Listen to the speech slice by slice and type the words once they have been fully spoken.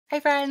Hi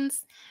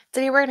friends!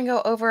 Today we're going to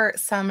go over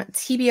some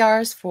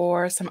TBRs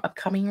for some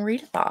upcoming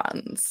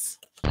readathons.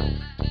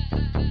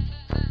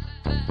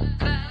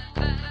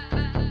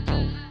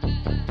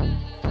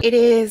 It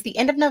is the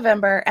end of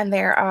November and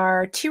there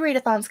are 2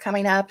 readathons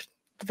coming up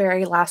the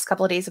very last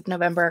couple of days of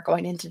November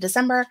going into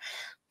December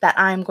that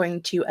I'm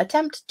going to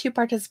attempt to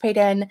participate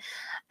in,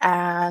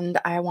 and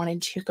I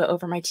wanted to go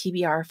over my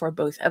TBR for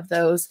both of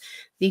those.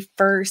 The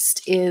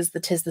first is the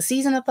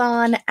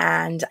TisTheSeasonAthon,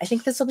 and I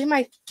think this will be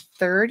my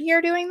 3rd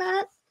year doing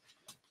that.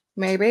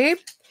 Maybe.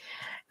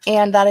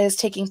 And that is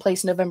taking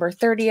place November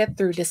 30th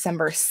through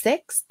December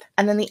 6th.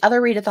 And then the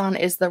other readathon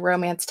is the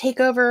Romance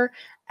Takeover,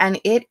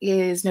 and it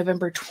is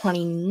November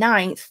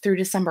 29th through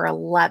December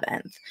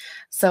 11th.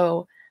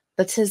 So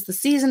the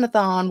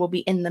TisTheSeasonAthon will be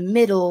in the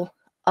middle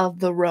of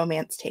the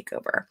Romance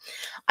Takeover.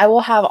 I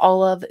will have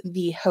all of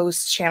the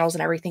host channels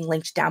and everything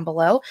linked down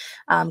below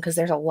because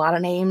there's a lot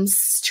of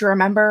names to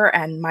remember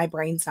and my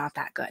brain's not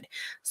that good.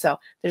 So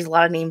there's a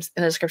lot of names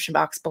in the description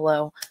box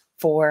below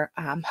for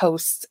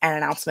hosts and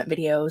announcement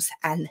videos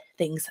and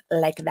things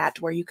like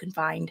that, where you can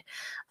find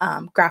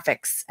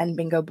graphics and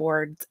bingo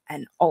boards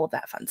and all of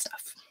that fun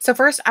stuff. So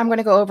first, I'm going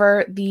to go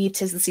over the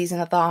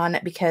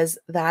TisTheSeasonAthon because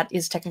that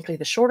is technically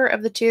the shorter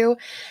of the two,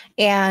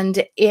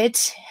 and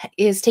it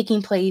is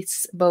taking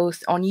place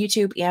both on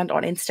YouTube and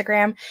on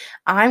Instagram.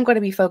 I'm going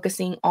to be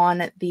focusing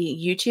on the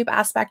YouTube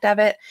aspect of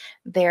it.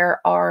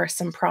 There are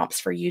some prompts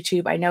for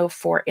YouTube. I know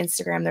for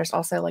Instagram, there's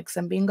also like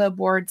some bingo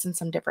boards and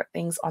some different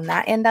things on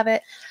that end of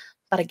it.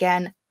 But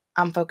again,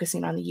 I'm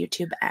focusing on the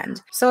YouTube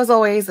end. So as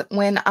always,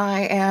 when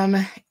I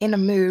am in a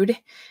mood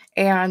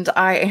and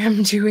I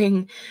am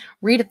doing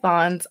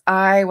readathons,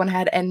 I went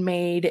ahead and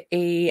made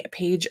a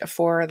page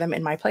for them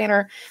in my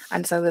planner.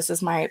 And so this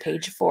is my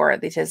page for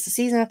the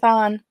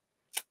TisTheSeasonAthon.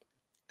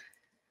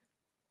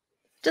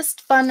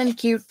 Just fun and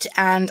cute,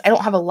 and I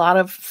don't have a lot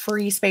of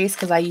free space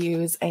because I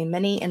use a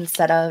mini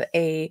instead of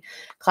a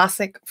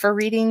classic for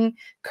reading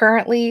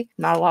currently.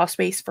 Not a lot of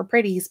space for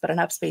pretties, but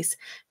enough space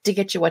to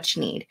get you what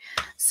you need.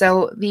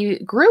 So the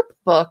group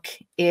book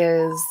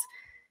is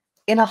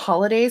In a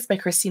Holidaze by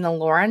Christina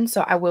Lauren,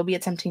 so I will be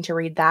attempting to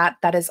read that.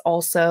 That is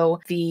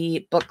also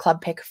the book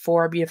club pick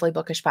for Beautifully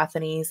Bookish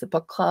Bethany's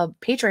book club,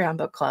 Patreon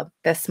book club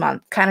this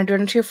month. Kind of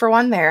doing a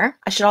 2-for-1 there.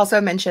 I should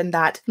also mention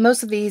that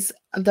most of these,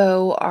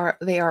 though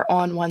they are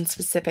on one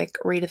specific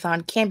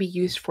readathon, can be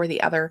used for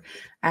the other,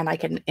 and I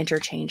can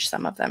interchange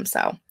some of them.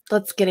 So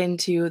let's get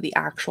into the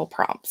actual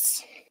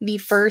prompts. The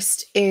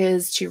first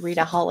is to read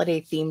a holiday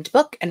themed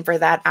book, and for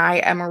that I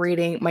am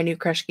reading My New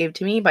Crush Gave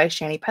to Me by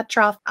Shani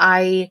Petroff.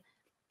 I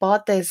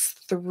bought this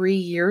 3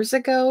 years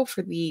ago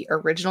for the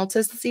original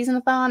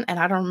TisTheSeasonAthon, and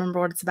I don't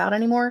remember what it's about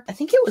anymore. I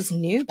think it was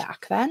new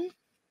back then.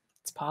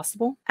 It's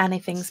possible.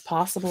 Anything's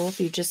possible if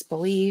you just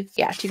believe.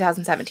 Yeah,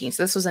 2017.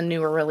 So this was a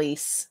newer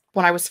release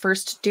when I was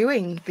first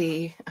doing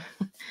the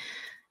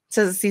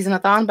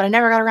TisTheSeasonAthon, but I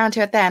never got around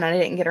to it then. I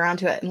didn't get around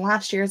to it in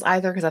last year's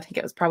either because I think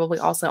it was probably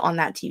also on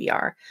that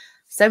TBR.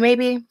 So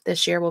maybe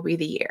this year will be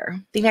the year.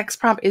 The next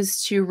prompt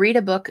is to read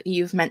a book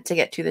you've meant to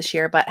get to this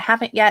year but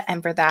haven't yet,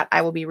 and for that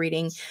I will be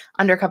reading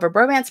Undercover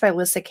Bromance by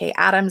Lyssa Kay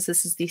Adams.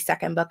 This is the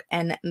second book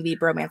in the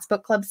Bromance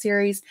Book Club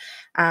series.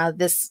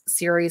 This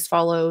series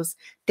follows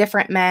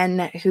different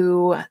men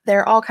who,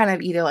 they're all kind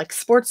of either like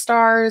sports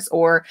stars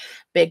or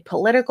big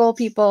political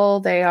people.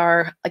 They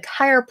are like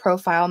higher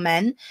profile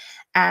men,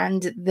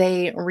 and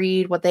they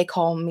read what they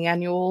call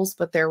manuals,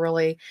 but they're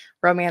really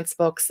romance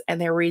books, and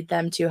they read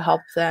them to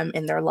help them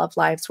in their love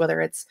lives, whether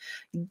it's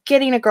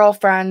getting a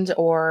girlfriend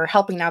or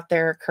helping out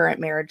their current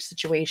marriage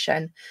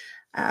situation.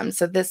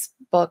 So this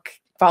book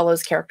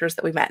follows characters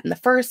that we met in the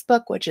first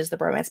book, which is the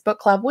Bromance Book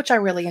Club, which I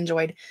really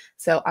enjoyed.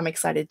 So I'm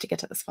excited to get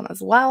to this one as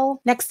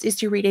well. Next is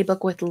to read a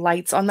book with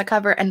lights on the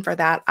cover, and for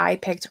that I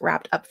picked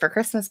Wrapped Up for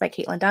Christmas by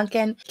Caitlin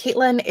Duncan.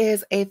 Caitlin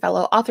is a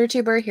fellow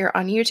Authortuber here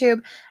on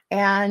YouTube,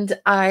 and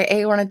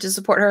I wanted to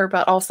support her,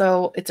 but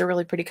also it's a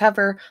really pretty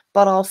cover,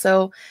 but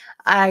also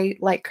I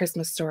like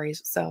Christmas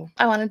stories, so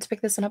I wanted to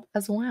pick this one up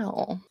as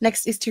well.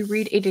 Next is to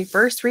read a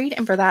diverse read,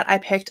 and for that I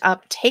picked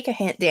up Take a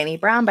Hint, Danny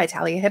Brown by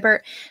Talia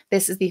Hibbert.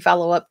 This is the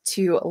follow-up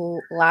to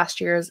last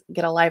year's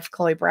Get a Life,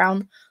 Chloe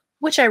Brown,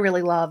 which I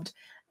really loved,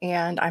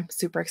 and I'm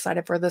super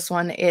excited for this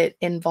one. It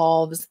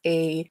involves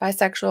a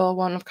bisexual,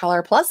 one of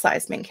color,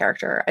 plus-size main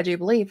character, I do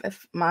believe,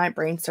 if my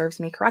brain serves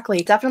me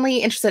correctly. Definitely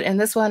interested in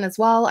this one as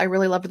well. I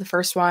really loved the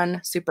first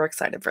one. Super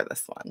excited for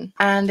this one.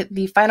 And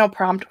the final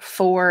prompt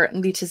for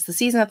the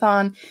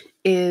TisTheSeasonAthon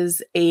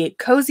is a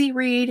cozy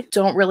read.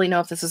 Don't really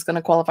know if this is going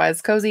to qualify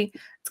as cozy.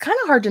 It's kind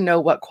of hard to know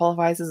what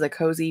qualifies as a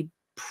cozy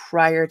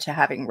prior to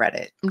having read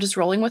it. I'm just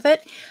rolling with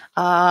it.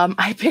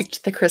 I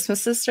picked The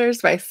Christmas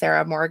Sisters by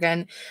Sarah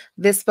Morgan.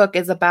 This book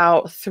is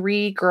about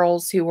 3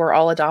 girls who were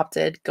all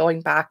adopted,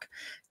 going back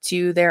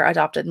to their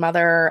adopted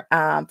mother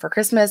for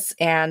Christmas,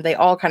 and they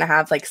all kind of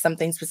have like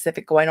something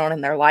specific going on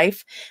in their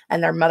life,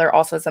 and their mother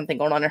also has something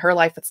going on in her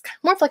life. It's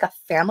more of like a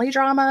family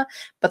drama,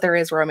 but there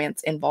is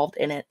romance involved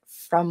in it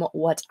from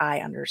what I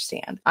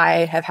understand. I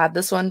have had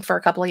this one for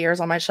a couple of years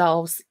on my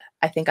shelves.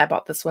 I think I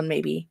bought this one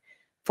maybe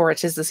for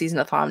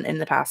TisTheSeasonAthon in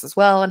the past as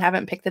well and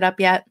haven't picked it up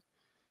yet.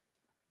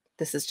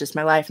 This is just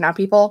my life now,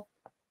 people.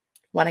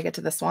 Want to get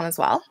to this one as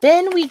well.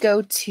 Then we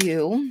go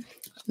to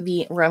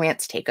the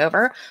Romance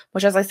Takeover,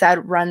 which, as I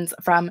said, runs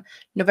from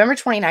November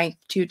 29th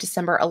to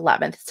December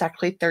 11th. It's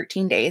actually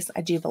 13 days,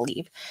 I do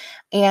believe.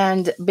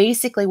 And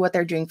basically what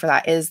they're doing for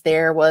that is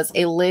there was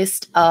a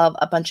list of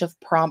a bunch of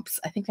prompts.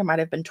 I think there might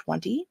have been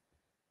 20,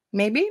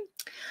 maybe.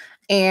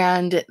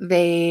 And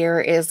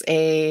there is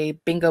a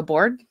bingo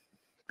board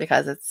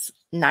because it's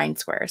 9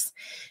 squares.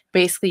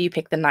 Basically, you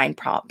pick the 9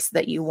 prompts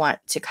that you want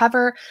to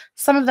cover.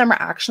 Some of them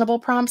are actionable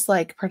prompts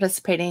like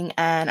participating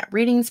in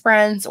reading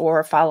sprints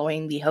or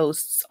following the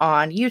hosts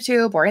on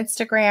YouTube or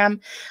Instagram.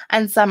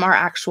 And some are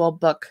actual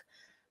book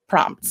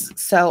prompts.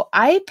 So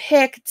I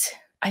picked,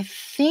 I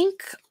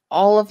think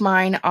all of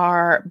mine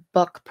are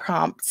book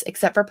prompts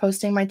except for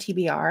posting my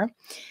TBR.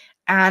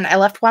 And I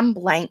left one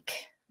blank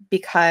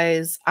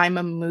because I'm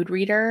a mood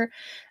reader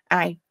and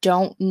I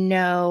don't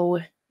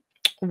know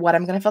what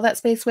I'm going to fill that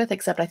space with,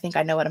 except I think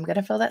I know what I'm going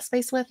to fill that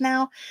space with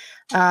now.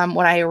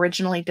 When I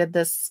originally did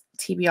this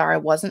TBR, I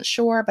wasn't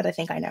sure, but I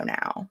think I know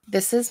now.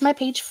 This is my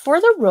page for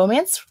the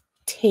Romance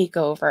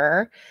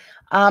Takeover.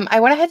 I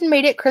went ahead and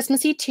made it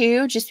Christmassy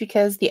too, just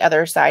because the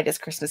other side is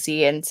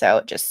Christmassy, and so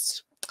it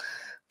just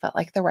felt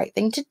like the right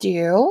thing to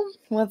do.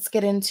 Let's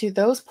get into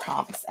those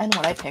prompts and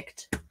what I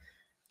picked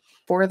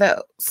for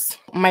those.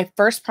 My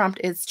first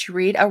prompt is to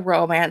read a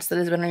romance that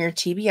has been on your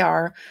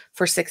TBR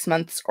for 6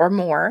 months or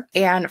more.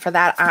 And for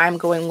that, I'm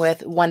going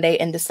with One Day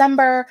in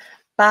December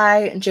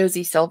by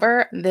Josie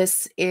Silver.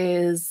 This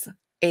is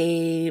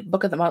a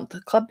Book of the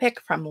Month club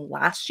pick from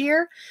last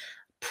year,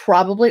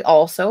 probably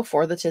also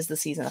for the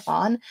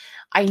TisTheSeasonAthon.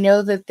 I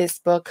know that this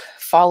book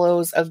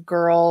follows a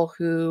girl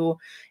who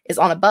is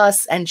on a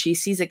bus and she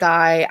sees a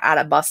guy at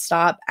a bus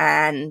stop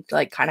and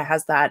like kind of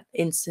has that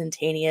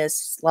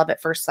instantaneous love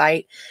at first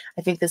sight.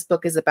 I think this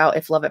book is about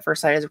if love at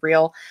first sight is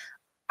real.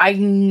 I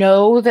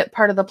know that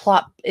part of the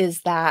plot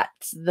is that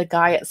the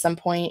guy at some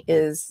point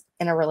is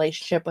in a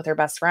relationship with her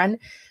best friend.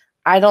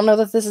 I don't know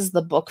that this is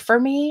the book for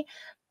me,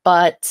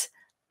 but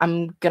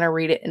I'm going to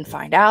read it and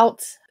find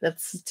out.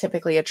 That's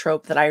typically a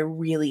trope that I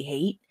really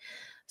hate.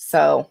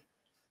 So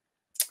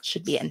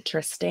should be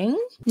interesting.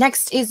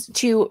 Next is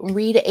to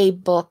read a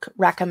book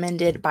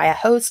recommended by a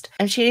host.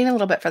 I'm cheating a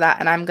little bit for that,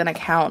 and I'm going to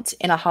count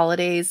In a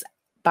Holidaze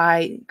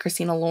by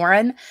Christina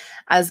Lauren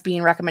as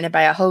being recommended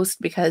by a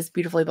host because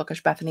Beautifully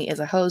Bookish Bethany is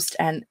a host,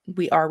 and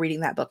we are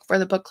reading that book for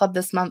the book club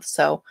this month,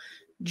 so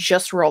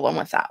just rolling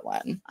with that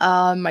one.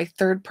 My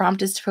third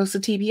prompt is to post a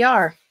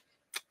TBR.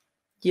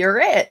 You're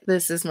it.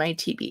 This is my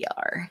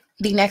TBR.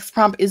 The next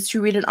prompt is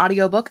to read an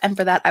audiobook, and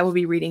for that I will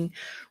be reading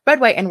Red,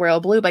 White, and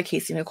Royal Blue by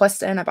Casey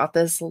McQuiston. I bought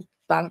this,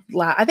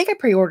 I think I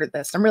pre-ordered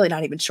this. I'm really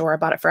not even sure. I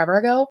bought it forever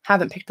ago.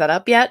 Haven't picked that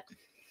up yet.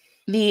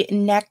 The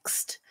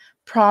next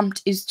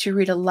prompt is to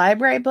read a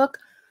library book.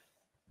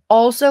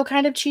 Also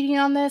kind of cheating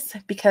on this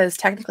because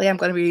technically I'm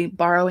going to be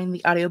borrowing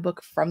the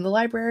audiobook from the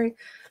library,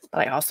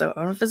 but I also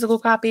own a physical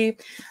copy,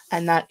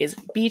 and that is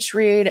Beach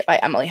Read by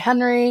Emily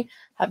Henry.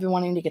 I've been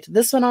wanting to get to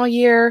this one all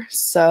year,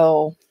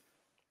 so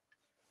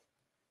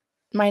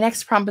my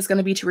next prompt is going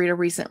to be to read a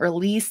recent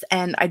release,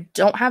 and I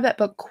don't have that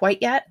book quite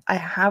yet. I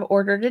have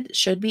ordered it. It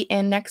should be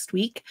in next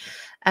week,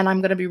 and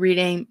I'm going to be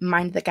reading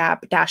Mind the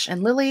Gap, Dash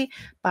and Lily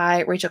by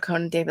Rachel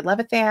Cohn and David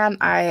Levithan.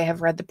 I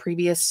have read the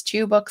previous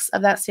 2 books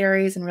of that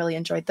series and really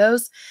enjoyed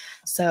those,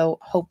 so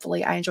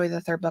hopefully I enjoy the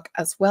 3rd book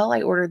as well.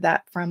 I ordered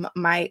that from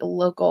my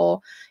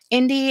local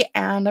indie,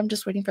 and I'm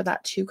just waiting for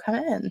that to come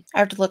in. I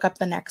have to look up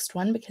the next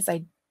one because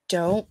I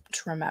don't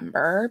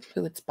remember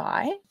who it's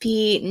by.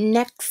 The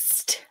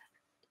next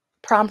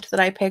prompt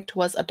that I picked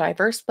was a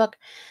diverse book,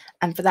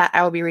 and for that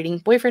I will be reading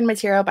Boyfriend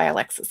Material by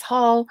Alexis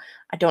Hall.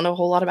 I don't know a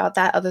whole lot about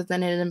that other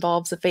than it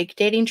involves a fake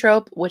dating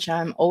trope, which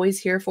I'm always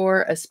here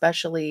for,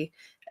 especially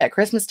at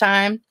Christmas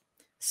time.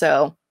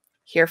 So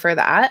here for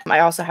that. I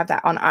also have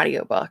that on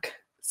audiobook,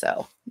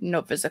 so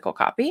no physical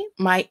copy.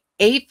 My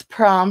 8th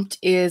prompt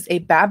is a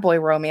bad boy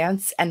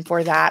romance, and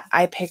for that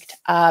I picked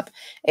up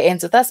It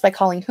Ends With Us by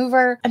Colleen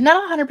Hoover. I'm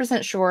not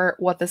 100% sure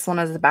what this one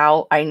is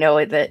about. I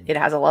know that it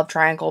has a love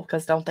triangle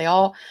because don't they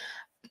all?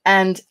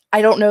 And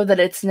I don't know that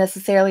it's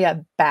necessarily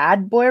a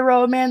bad boy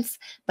romance,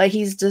 but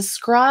he's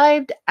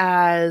described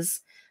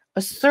as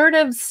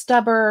assertive,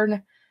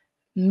 stubborn,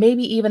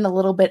 maybe even a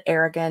little bit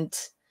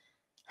arrogant,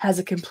 has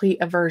a complete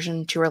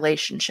aversion to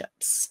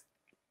relationships.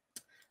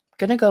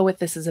 Gonna go with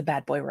this as a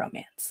bad boy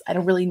romance. I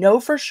don't really know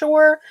for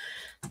sure,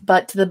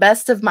 but to the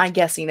best of my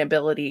guessing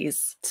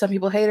abilities, some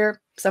people hate her,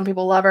 some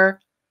people love her.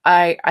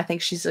 I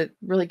think she's a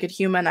really good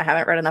human. I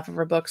haven't read enough of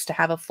her books to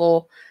have a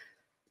full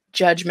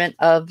judgment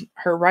of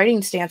her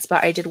writing stance,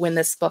 but I did win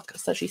this book,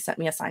 so she sent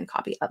me a signed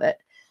copy of it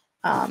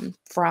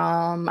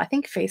from, I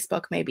think,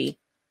 Facebook maybe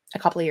a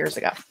couple of years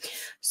ago.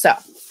 So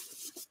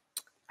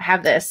I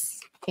have this,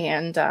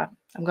 and I'm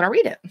going to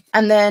read it.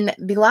 And then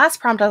the last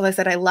prompt, as I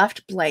said, I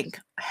left blank.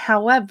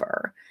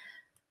 However,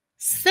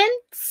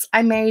 since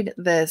I made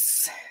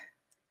this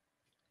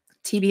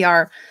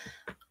TBR,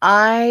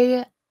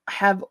 I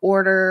have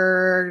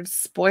ordered,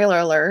 spoiler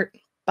alert,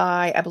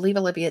 by, I believe,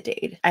 Olivia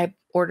Dade. I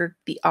ordered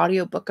the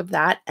audiobook of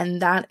that,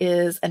 and that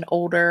is an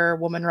older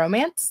woman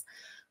romance.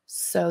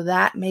 So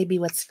that may be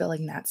what's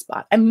filling that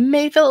spot. I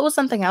may fill it with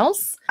something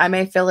else. I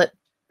may fill it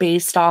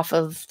based off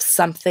of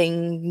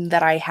something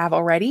that I have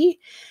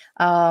already.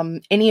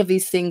 Any of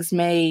these things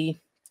may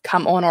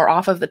come on or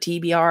off of the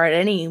TBR at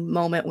any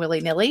moment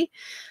willy-nilly,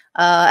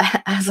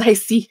 as I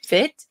see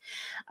fit.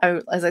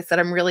 As I said,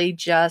 I'm really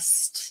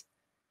just...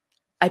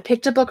 I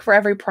picked a book for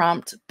every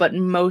prompt, but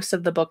most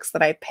of the books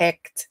that I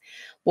picked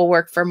will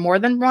work for more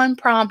than one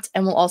prompt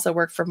and will also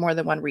work for more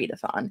than one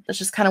readathon. That's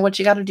just kind of what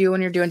you got to do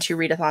when you're doing 2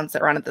 readathons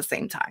that run at the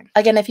same time.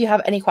 Again, if you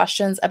have any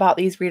questions about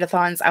these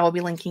readathons, I will be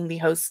linking the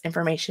host's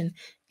information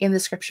in the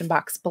description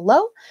box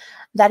below.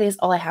 That is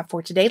all I have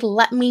for today.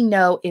 Let me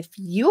know if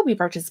you will be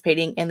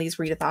participating in these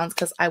readathons,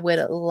 because I would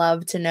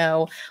love to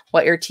know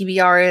what your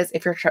TBR is,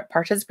 if you're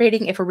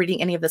participating, if we're reading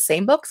any of the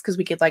same books, because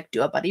we could like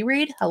do a buddy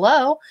read.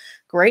 Hello,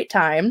 great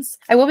times.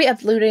 I will be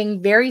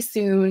uploading very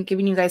soon,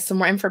 giving you guys some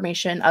more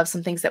information of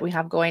some things that we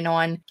have going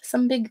on,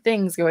 some big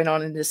things going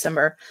on in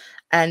December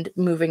and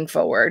moving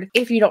forward.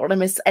 If you don't want to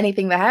miss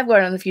anything that I have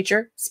going on in the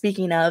future,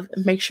 speaking of,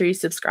 make sure you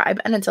subscribe.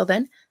 And until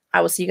then,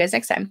 I will see you guys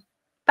next time.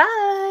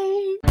 Bye.